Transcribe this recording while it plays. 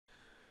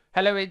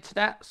Hello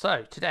Internet.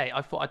 So today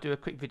I thought I'd do a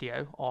quick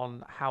video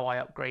on how I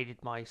upgraded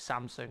my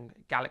Samsung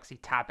Galaxy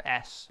Tab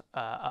S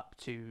up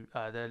to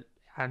the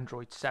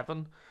Android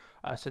 7.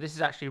 So this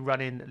is actually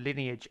running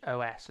Lineage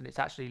OS, and it's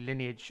actually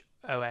Lineage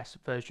OS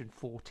version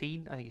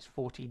 14. I think it's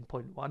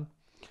 14.1.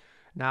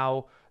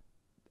 Now,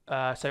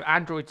 so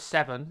Android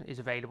 7 is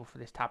available for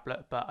this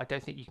tablet, but I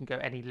don't think you can go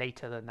any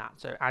later than that.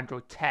 So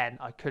Android 10,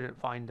 I couldn't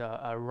find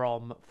a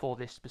ROM for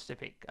this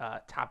specific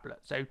tablet.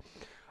 So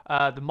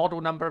the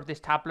model number of this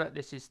tablet,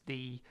 this is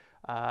the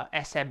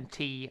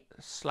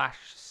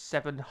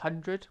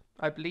SM-T700,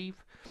 I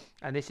believe,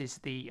 and this is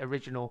the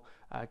original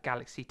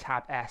Galaxy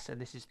Tab S, and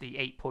this is the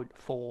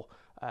 8.4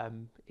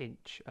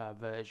 inch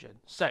version.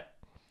 So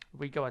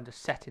we go under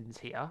settings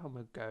here, and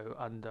we'll go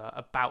under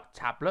about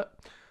tablet.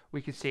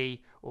 We can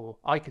see, or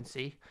I can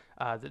see,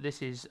 that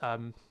this is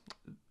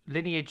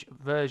Lineage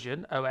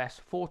version OS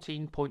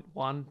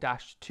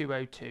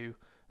 14.1-202,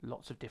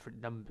 lots of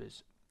different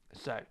numbers.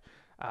 So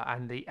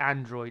and the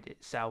Android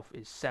itself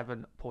is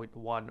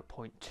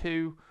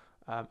 7.1.2.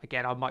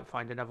 Again, I might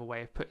find another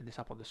way of putting this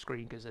up on the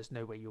screen because there's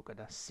no way you're going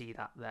to see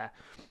that there.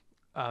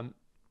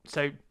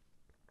 So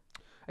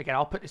again,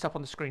 I'll put this up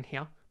on the screen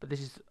here, but this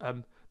is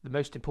the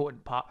most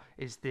important part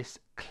is this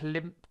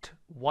clipped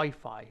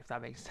Wi-Fi, if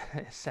that makes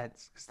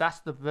sense, because that's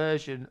the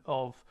version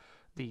of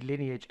the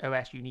Lineage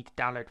OS you need to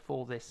download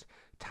for this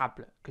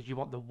tablet, because you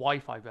want the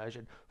Wi-Fi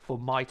version for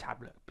my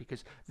tablet,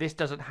 because this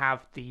doesn't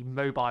have the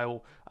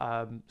mobile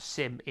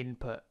SIM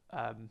input.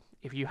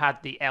 If you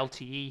had the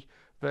LTE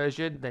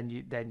version, then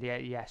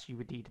yes, you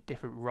would need a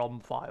different ROM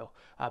file.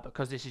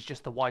 Because this is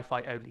just the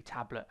Wi-Fi only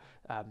tablet,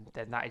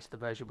 then that is the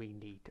version we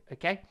need.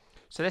 Okay,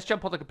 so let's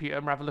jump on the computer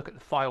and have a look at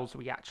the files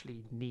we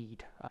actually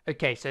need.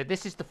 Okay, so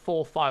this is the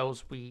 4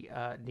 files we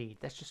need.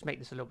 Let's just make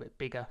this a little bit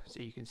bigger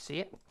so you can see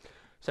it.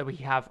 So we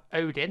have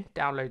Odin,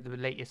 download the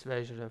latest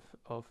version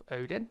of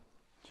Odin.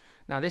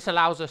 Now this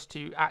allows us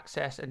to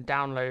access and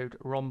download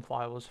ROM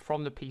files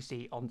from the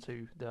PC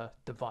onto the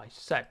device.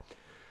 So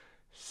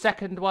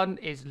second one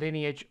is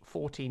Lineage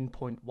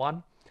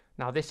 14.1.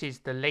 Now this is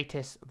the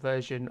latest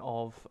version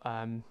of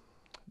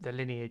the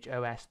Lineage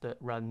OS that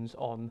runs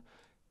on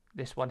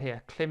this one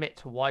here,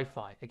 Climate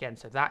Wi-Fi. Again,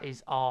 so that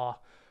is our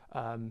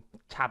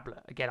tablet.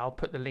 Again, I'll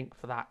put the link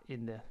for that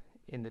in the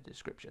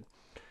description.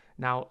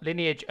 Now,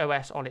 Lineage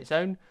OS on its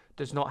own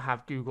does not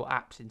have Google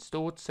Apps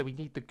installed, so we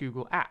need the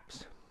Google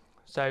Apps.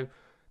 So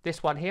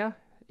this one here,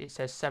 it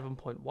says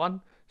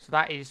 7.1, so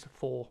that is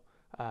for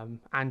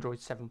Android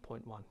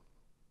 7.1.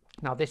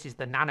 Now this is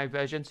the Nano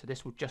version, so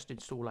this will just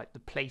install like the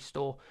Play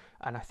Store,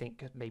 and I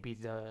think maybe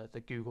the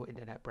Google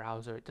Internet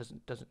Browser. It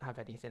doesn't have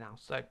anything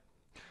else. So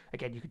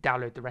again, you could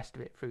download the rest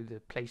of it through the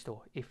Play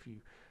Store if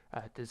you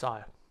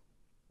desire.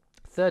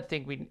 Fourth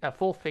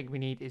thing we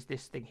need is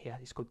this thing here.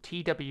 It's called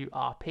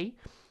TWRP.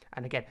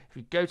 And again, if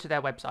you go to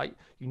their website,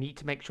 you need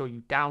to make sure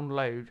you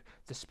download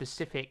the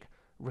specific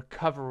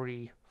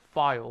recovery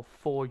file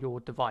for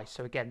your device.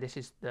 So again, this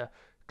is the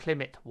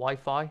Climate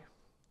Wi-Fi,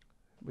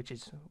 which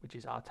is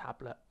our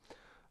tablet.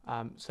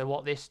 So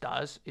what this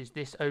does is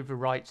this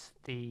overwrites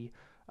the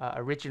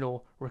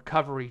original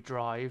recovery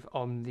drive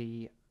on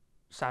the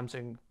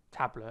Samsung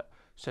tablet,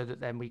 so that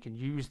then we can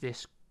use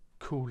this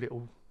cool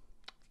little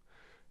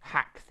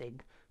hack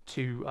thing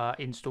to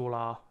install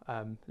our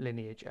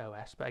Lineage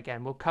OS. But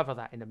again, we'll cover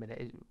that in a minute.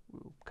 It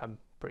will become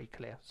pretty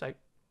clear. So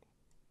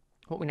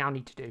what we now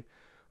need to do,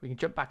 we can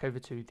jump back over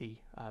to the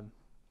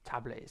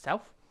tablet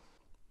itself.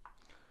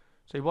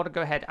 So you want to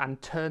go ahead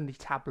and turn the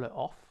tablet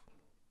off.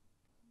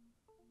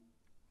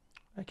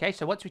 Okay,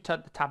 so once we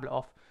turn the tablet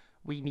off,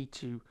 we need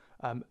to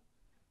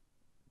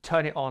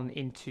turn it on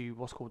into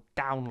what's called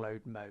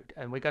download mode,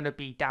 and we're going to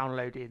be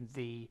downloading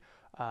the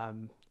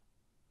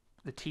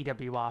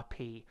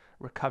TWRP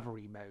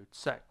recovery mode.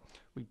 So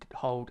we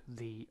hold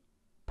the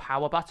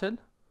power button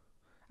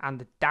and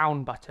the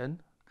down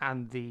button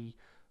and the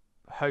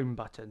home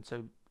button.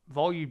 So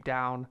volume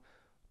down,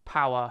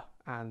 power,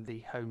 and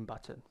the home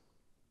button.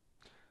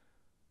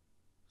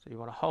 So you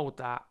want to hold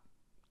that,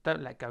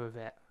 don't let go of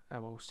it,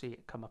 and we'll see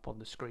it come up on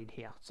the screen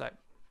here. So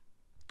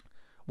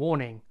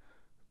warning,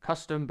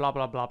 custom blah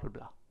blah blah blah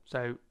blah.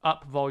 So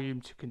up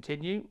volume to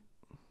continue.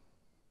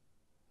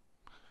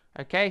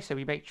 Okay, so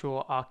we make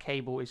sure our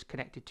cable is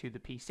connected to the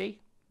PC.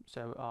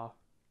 So our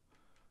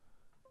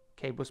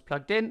cable's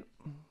plugged in.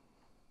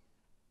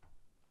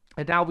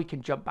 And now we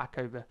can jump back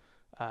over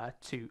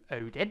to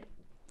Odin.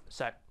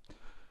 So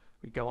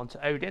we go on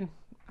to Odin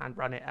and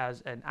run it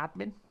as an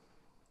admin.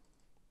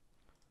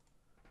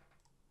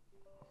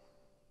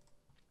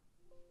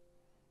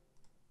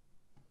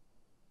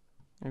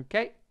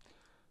 Okay,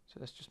 so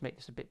let's just make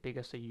this a bit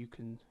bigger so you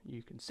can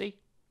see.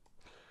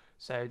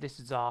 So this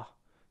is our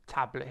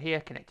tablet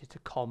here connected to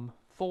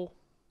COM4.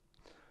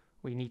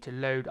 We need to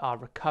load our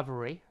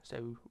recovery,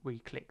 so we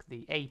click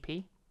the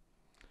AP,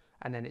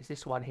 and then it's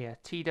this one here,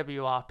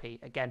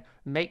 TWRP. Again,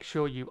 make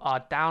sure you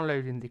are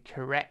downloading the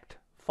correct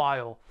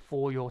file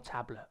for your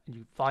tablet, and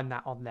you find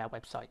that on their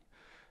website.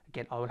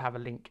 Again, I will have a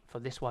link for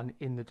this one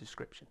in the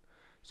description.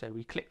 So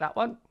we click that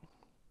one.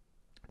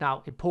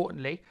 Now,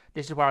 importantly,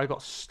 this is where I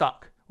got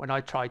stuck when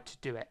I tried to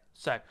do it.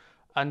 So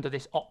under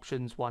this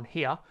options one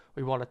here,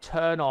 we want to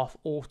turn off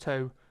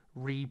auto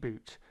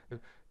reboot.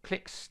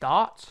 Click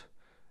start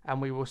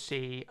and we will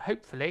see,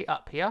 hopefully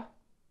up here,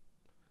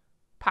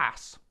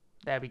 pass.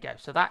 There we go.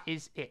 So that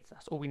is it.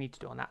 That's all we need to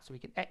do on that. So we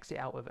can exit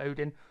out of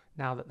Odin.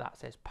 Now that that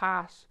says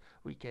pass,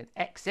 we can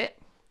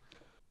exit.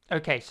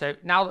 Okay, so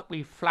now that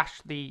we've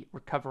flashed the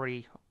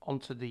recovery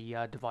onto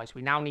the device,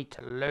 we now need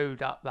to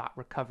load up that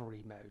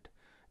recovery mode.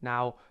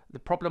 Now, the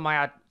problem I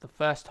had the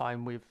first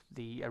time with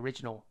the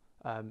original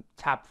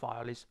tab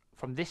file is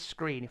from this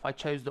screen, if I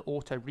chose the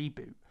auto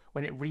reboot,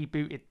 when it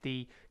rebooted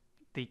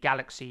the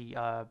Galaxy,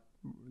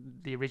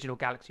 the original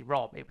Galaxy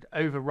ROM, it would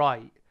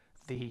overwrite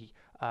the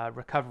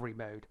recovery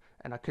mode,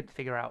 and I couldn't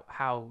figure out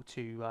how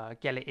to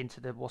get it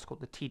into the what's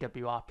called the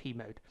TWRP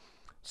mode.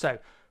 So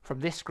from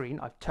this screen,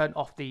 I've turned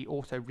off the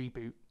auto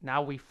reboot.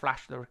 Now we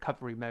flash the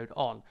recovery mode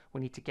on. We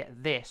need to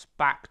get this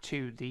back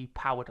to the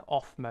powered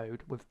off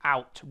mode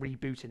without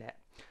rebooting it.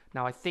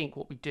 Now I think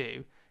what we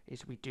do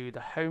is we do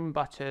the home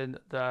button,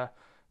 the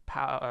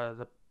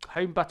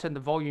home button, the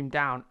volume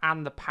down,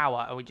 and the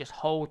power, and we just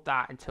hold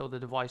that until the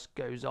device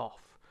goes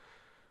off.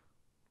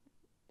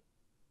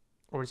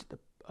 Or is it the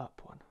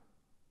up one?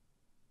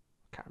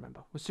 Can't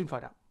remember. We'll soon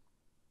find out.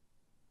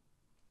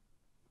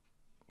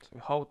 So we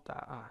hold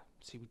that.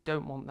 See, we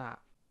don't want that.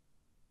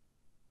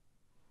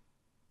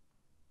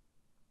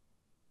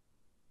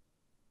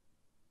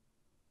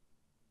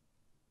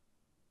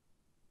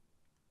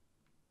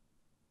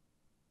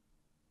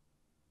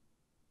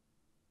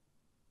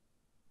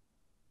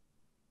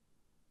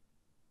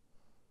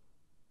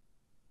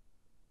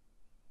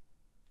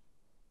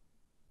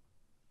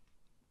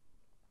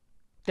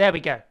 There we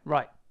go.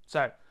 Right.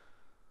 So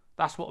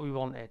that's what we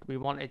wanted. We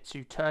wanted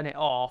to turn it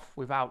off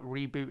without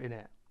rebooting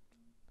it.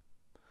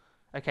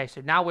 Okay,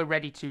 so now we're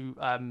ready to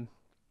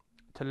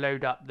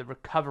load up the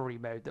recovery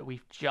mode that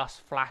we've just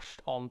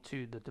flashed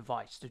onto the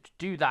device. So to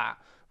do that,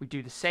 we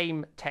do the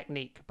same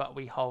technique, but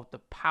we hold the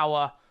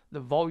power, the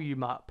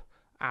volume up,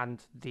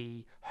 and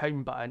the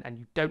home button, and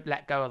you don't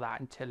let go of that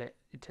until it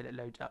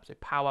loads up. So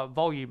power,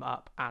 volume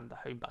up, and the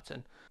home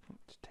button.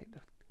 Let's take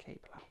the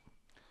cable out.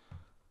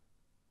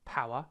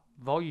 Power,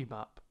 volume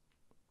up,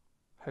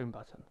 home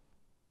button.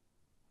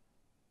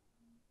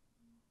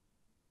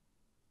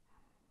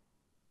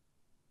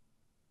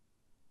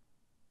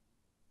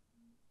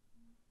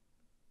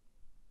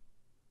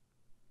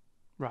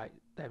 Right,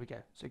 there we go.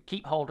 So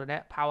keep holding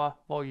it, power,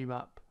 volume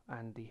up,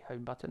 and the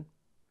home button.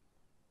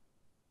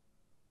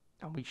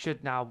 And we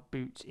should now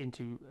boot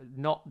into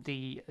not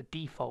the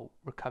default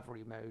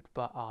recovery mode,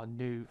 but our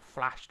new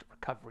flashed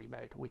recovery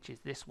mode, which is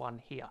this one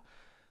here,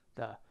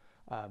 the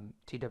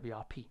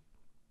TWRP.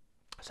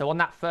 So on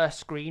that first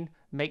screen,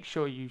 make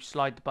sure you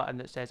slide the button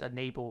that says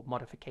enable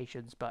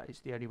modifications, but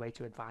it's the only way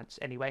to advance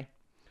anyway.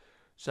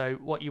 So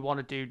what you want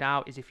to do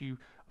now is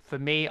for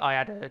me, I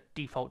had a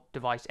default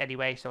device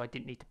anyway, so I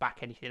didn't need to back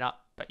anything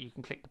up, but you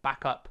can click the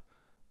back up.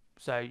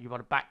 So you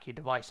want to back your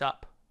device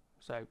up.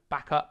 So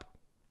back up.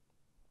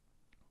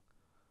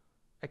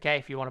 Okay,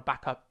 if you want to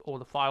back up all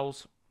the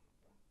files.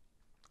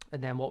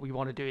 And then what we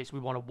want to do is we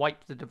want to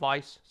wipe the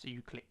device. So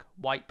you click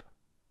wipe.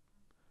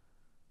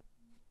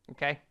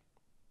 Okay,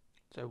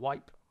 so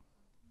wipe.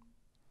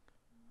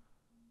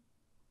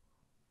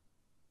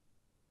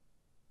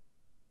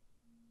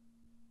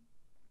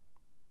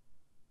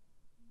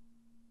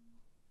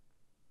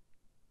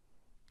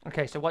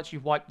 Okay, so once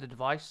you've wiped the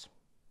device,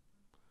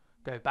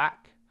 go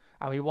back,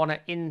 and we want to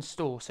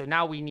install. So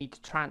now we need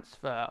to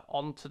transfer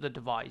onto the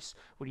device.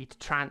 We need to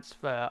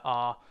transfer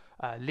our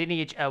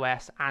Lineage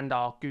OS and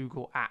our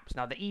Google apps.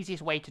 Now, the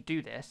easiest way to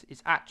do this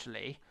is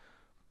actually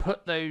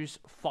put those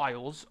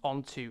files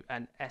onto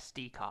an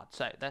SD card.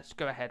 So let's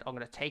go ahead. I'm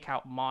going to take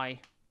out my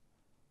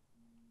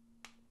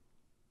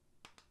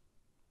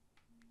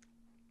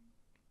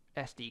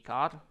SD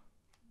card.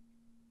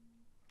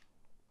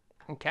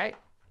 Okay,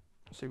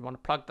 so we want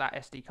to plug that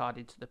SD card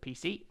into the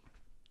PC.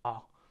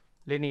 Our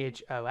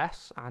Lineage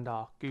OS and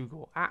our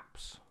Google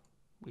apps.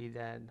 We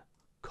then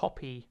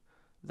copy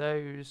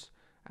those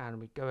and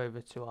we go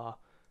over to our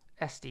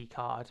SD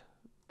card,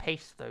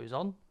 paste those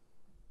on.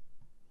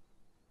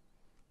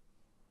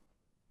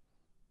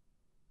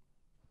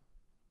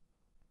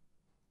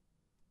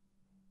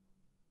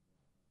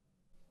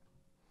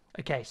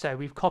 Okay, so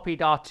we've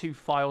copied our two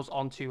files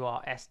onto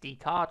our SD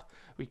card.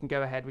 We can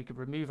go ahead, we can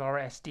remove our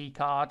SD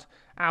card,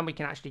 and we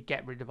can actually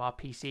get rid of our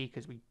PC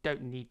because we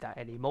don't need that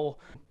anymore.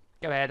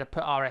 Go ahead and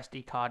put our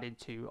SD card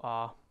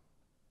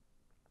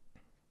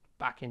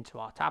back into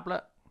our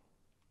tablet.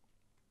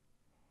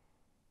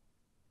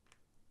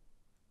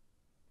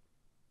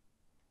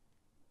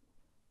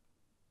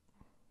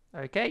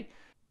 Okay.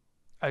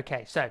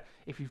 Okay, so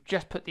if you've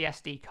just put the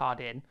SD card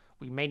in,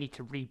 we may need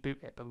to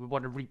reboot it, but we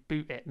want to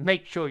reboot it.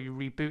 Make sure you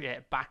reboot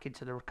it back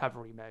into the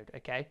recovery mode,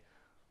 okay?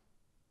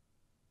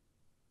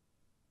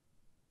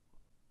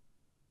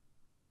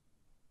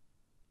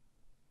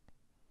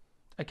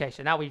 Okay,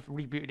 so now we've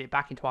rebooted it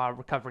back into our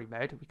recovery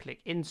mode. We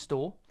click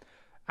install,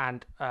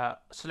 and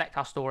select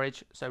our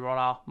storage. So we're on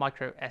our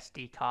micro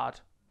SD card,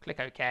 click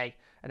OK,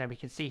 and then we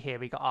can see here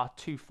we got our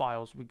two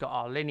files. We got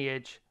our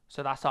Lineage,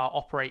 so that's our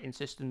operating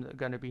system that are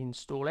going to be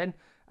installing,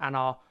 and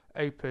our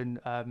open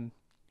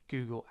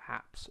Google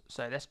Apps.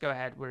 So let's go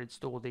ahead, we'll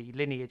install the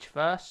Lineage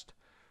first.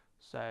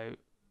 So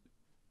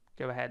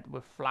go ahead,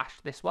 we'll flash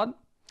this one.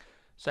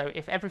 So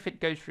if everything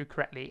goes through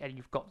correctly and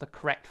you've got the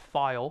correct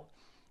file,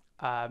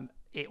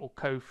 it will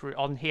go through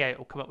on here. It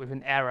will come up with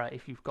an error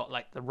if you've got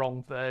like the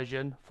wrong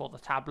version for the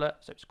tablet.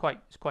 So it's quite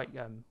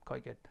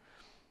good.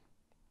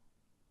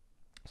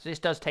 So this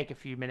does take a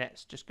few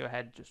minutes. Just go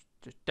ahead, just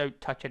don't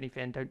touch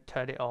anything, don't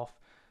turn it off.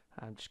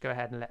 Just go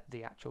ahead and let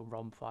the actual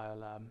ROM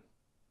file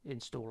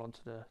install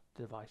onto the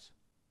device.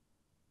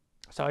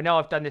 So I know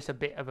I've done this a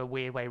bit of a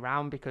weird way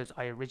around because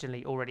I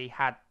originally already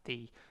had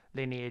the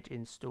Lineage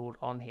installed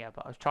on here,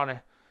 but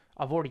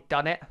I've already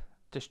done it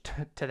just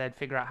to then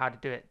figure out how to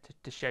do it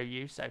to show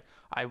you. So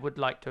I would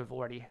like to have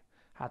already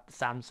had the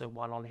Samsung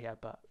one on here,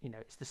 but you know,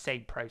 it's the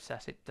same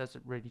process. It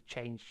doesn't really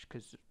change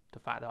because the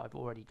fact that I've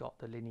already got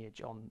the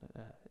Lineage on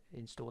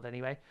installed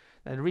anyway.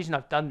 And the reason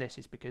I've done this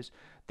is because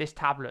this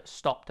tablet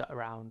stopped at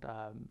around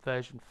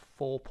version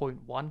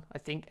 4.1, I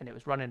think, and it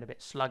was running a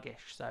bit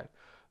sluggish. So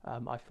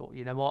I thought,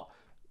 you know what,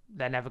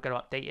 they're never going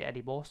to update it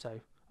anymore, so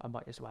I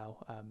might as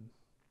well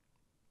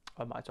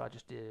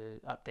just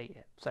update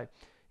it. So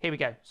here we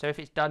go. So if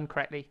it's done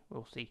correctly,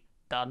 we'll see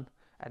done,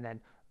 and then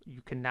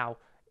you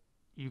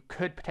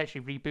could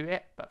potentially reboot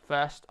it, but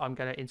first I'm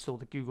going to install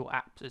the Google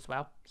Apps as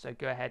well. So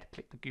go ahead,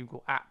 click the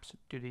Google Apps,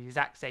 do the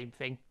exact same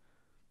thing,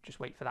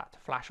 just wait for that to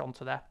flash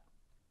onto there.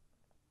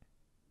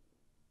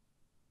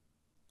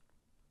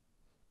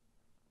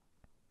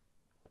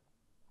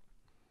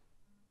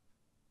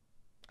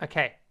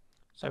 Okay,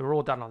 so we're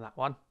all done on that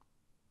one.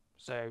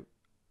 So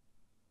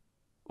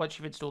once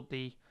you've installed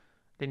the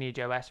Lineage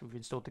OS, we've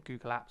installed the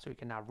Google app, so we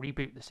can now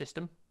reboot the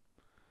system.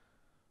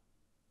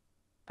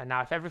 And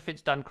now if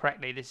everything's done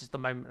correctly, this is the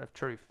moment of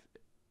truth.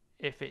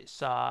 If it's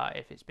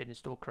been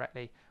installed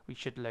correctly, we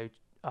should load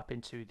up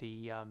into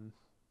the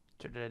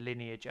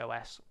Lineage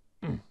OS.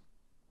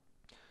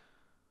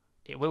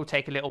 It will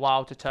take a little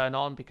while to turn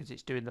on because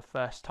it's doing the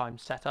first time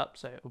setup,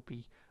 so it will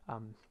be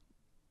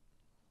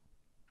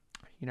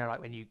you know,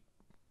 like when you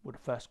would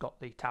have first got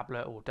the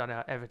tablet or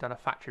ever done a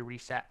factory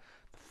reset,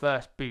 the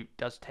first boot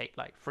does take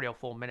like 3 or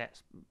 4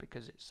 minutes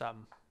because it's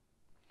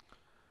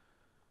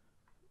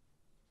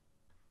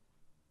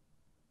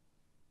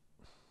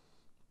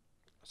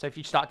so if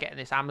you start getting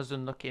this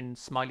Amazon looking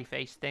smiley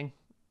face thing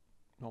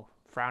or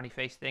frowny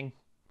face thing,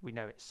 we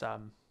know it's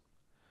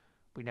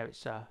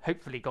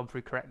hopefully gone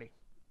through correctly.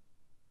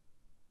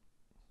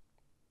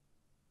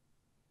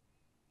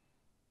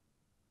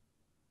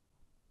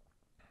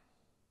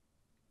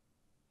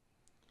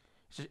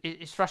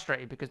 It's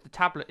frustrating because the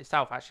tablet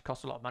itself actually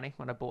cost a lot of money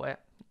when I bought it,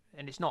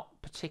 and it's not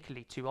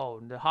particularly too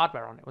old, and the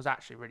hardware on it was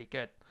actually really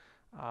good.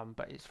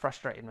 But it's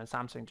frustrating when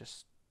Samsung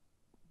just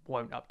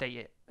won't update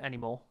it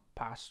anymore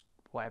past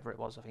whatever it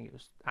was. I think it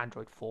was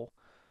Android 4.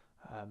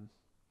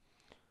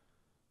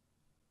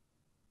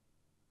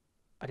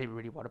 I didn't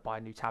really want to buy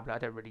a new tablet. I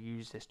don't really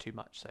use this too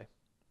much, so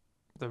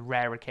the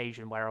rare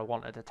occasion where I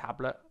wanted a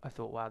tablet, I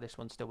thought, wow, this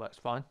one still works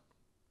fine,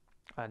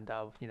 and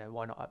you know,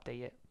 why not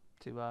update it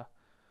to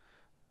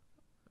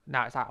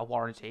now it's out of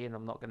warranty and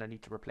I'm not going to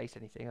need to replace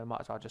anything. I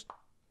might as well just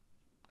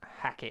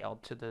hack it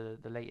onto the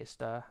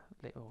latest,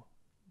 little,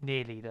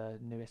 nearly the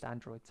newest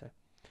Android. So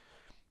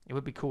it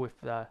would be cool if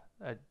the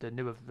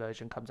newer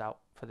version comes out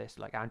for this,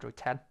 like Android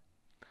 10.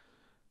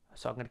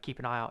 So I'm going to keep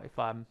an eye out. If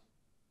I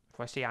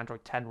see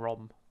Android 10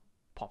 ROM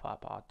pop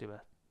up, I'll do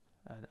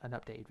an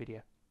updated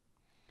video.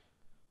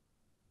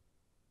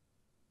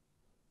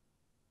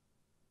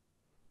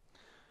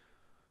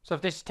 So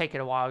if this is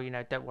taking a while, you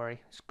know, don't worry,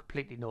 it's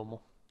completely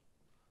normal.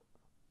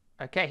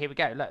 Okay, here we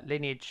go. Look,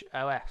 Lineage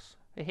OS.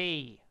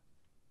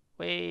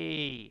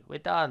 We're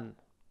done.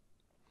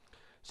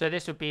 So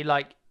this would be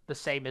like the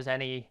same as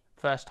any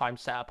first time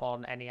setup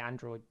on any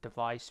Android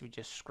device. We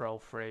just scroll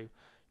through,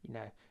 you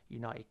know,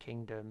 United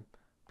Kingdom,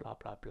 blah,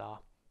 blah, blah.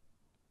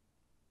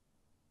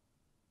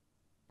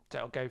 So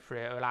it'll go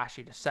through, it will ask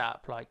you to set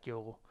up like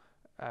your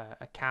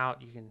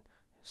account. You can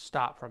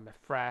start from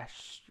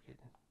afresh. You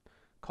can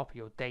copy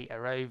your data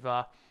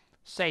over.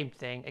 Same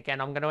thing. Again,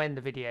 I'm going to end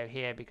the video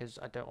here because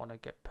I don't want to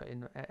get put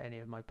in any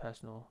of my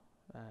personal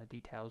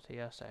details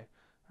here. So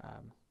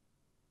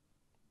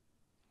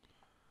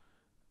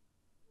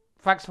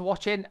thanks for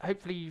watching.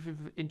 Hopefully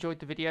you've enjoyed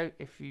the video.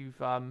 If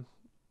you've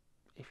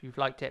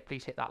liked it,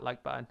 please hit that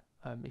like button.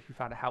 If you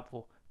found it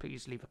helpful,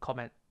 please leave a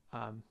comment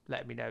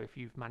letting me know if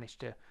you've managed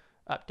to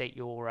update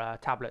your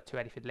tablet to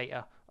anything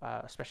later,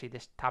 especially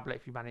this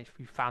tablet. If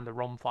you found the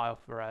ROM file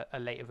for a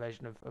later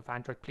version of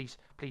Android, please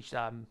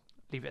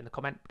leave it in the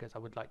comment because I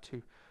would like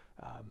to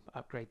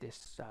upgrade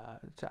this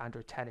to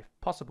Android 10 if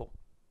possible.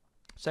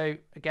 So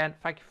again,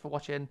 thank you for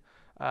watching.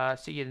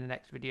 See you in the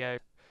next video.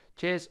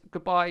 Cheers.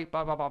 Goodbye.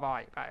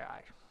 Bye.